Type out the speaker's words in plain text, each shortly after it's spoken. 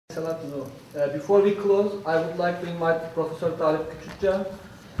Before we close, I would like to invite Professor Talip Kucukcan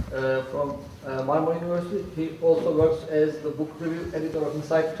from Marmara University. He also works as the book review editor of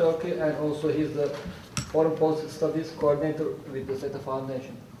Inside Turkey, and also he's the Foreign Policy Studies coordinator with the SETA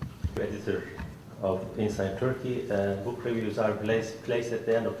Foundation. Editor of Inside Turkey, and book reviews are placed at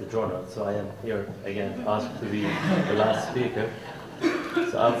the end of the journal, so I am here again asked to be the last speaker.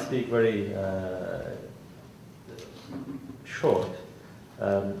 So I'll speak very short.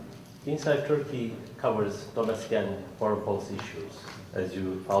 Inside Turkey covers domestic and foreign policy issues as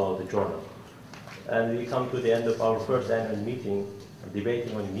you follow the journal. And we come to the end of our first annual meeting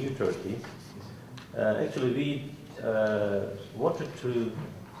debating on New Turkey. Actually, we wanted to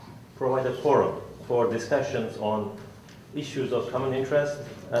provide a forum for discussions on issues of common interest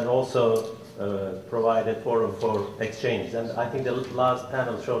and also provide a forum for exchange. And I think the last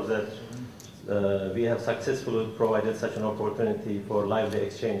panel shows that we have successfully provided such an opportunity for lively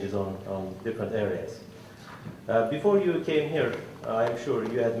exchanges on different areas. Before you came here, I'm sure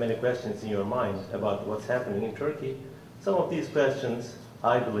you had many questions in your mind about what's happening in Turkey. Some of these questions,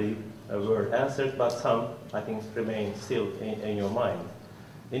 I believe, were answered, but some, I think, remain still in your mind.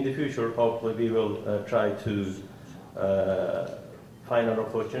 In the future, hopefully, we will try to find an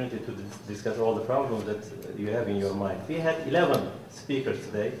opportunity to discuss all the problems that you have in your mind. We had 11 speakers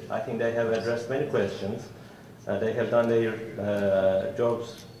today. I think they have addressed many questions. They have done their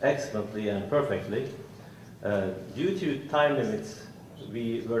jobs excellently and perfectly. Due to time limits,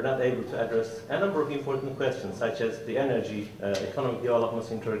 we were not able to address a number of important questions, such as the energy, economic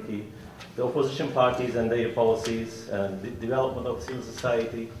developments in Turkey, the opposition parties and their policies, and the development of civil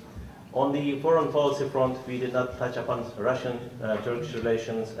society. On the foreign policy front, we did not touch upon Russian-Turkish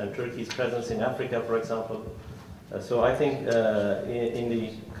relations and Turkey's presence in Africa, for example. So I think in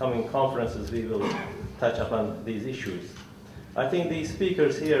the coming conferences, we will touch upon these issues. I think the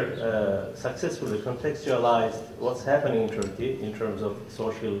speakers here successfully contextualized what's happening in Turkey in terms of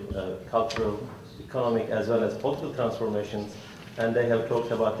social, cultural, economic, as well as political transformations, and they have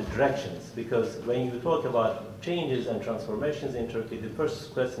talked about the directions, because when you talk about changes and transformations in Turkey, the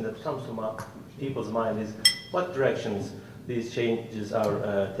first question that comes to people's mind is what directions these changes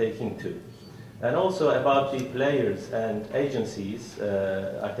are taking to. And also about the players and agencies,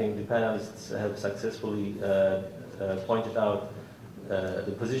 I think the panelists have successfully pointed out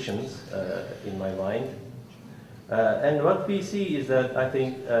the positions in my mind. And what we see is that I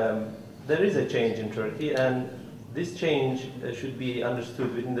think there is a change in Turkey, and this change should be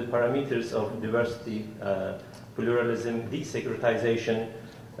understood within the parameters of diversity, pluralism, desecularization,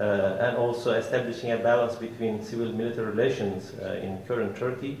 and also establishing a balance between civil-military relations in current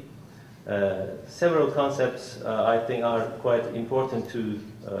Turkey. Several concepts I think are quite important to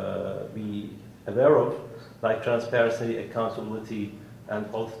be aware of, like transparency, accountability, and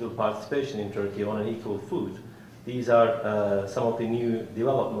political participation in Turkey on an equal foot. These are some of the new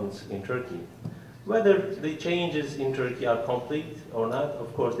developments in Turkey. Whether the changes in Turkey are complete or not,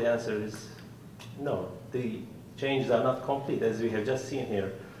 of course the answer is no. The changes are not complete, as we have just seen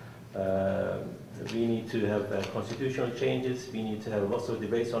here. We need to have constitutional changes, we need to have lots of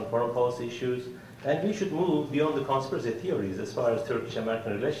debates on foreign policy issues, and we should move beyond the conspiracy theories as far as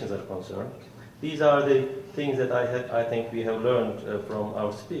Turkish-American relations are concerned. These are the things that I think we have learned from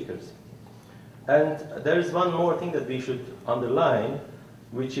our speakers. And there is one more thing that we should underline,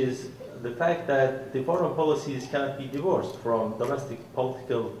 which is the fact that the foreign policies cannot be divorced from domestic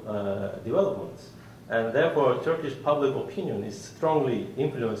political developments. And therefore, Turkish public opinion is strongly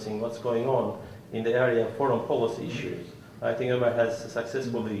influencing what's going on in the area of foreign policy issues. I think Ömer has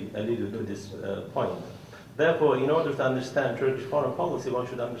successfully alluded to this point. Therefore, in order to understand Turkish foreign policy, one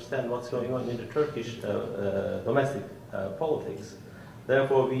should understand what's going on in the Turkish domestic politics.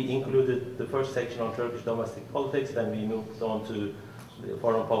 Therefore, we included the first section on Turkish domestic politics, then we moved on to the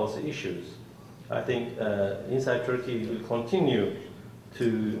foreign policy issues. I think Inside Turkey will continue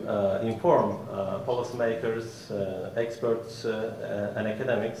to inform policymakers, experts, and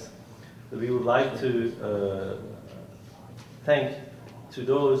academics. We would like to thank to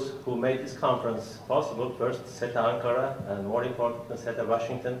those who made this conference possible. First, SETA Ankara, and more important, SETA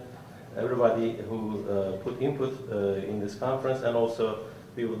Washington, everybody who put input in this conference, and also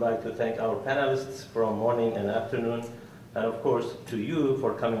we would like to thank our panelists from morning and afternoon, and of course to you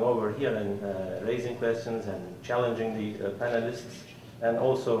for coming over here and raising questions and challenging the panelists, and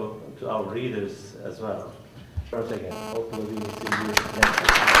also to our readers as well. Once again, hopefully we will see you next time.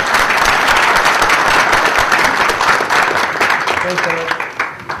 Thanks a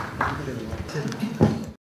lot.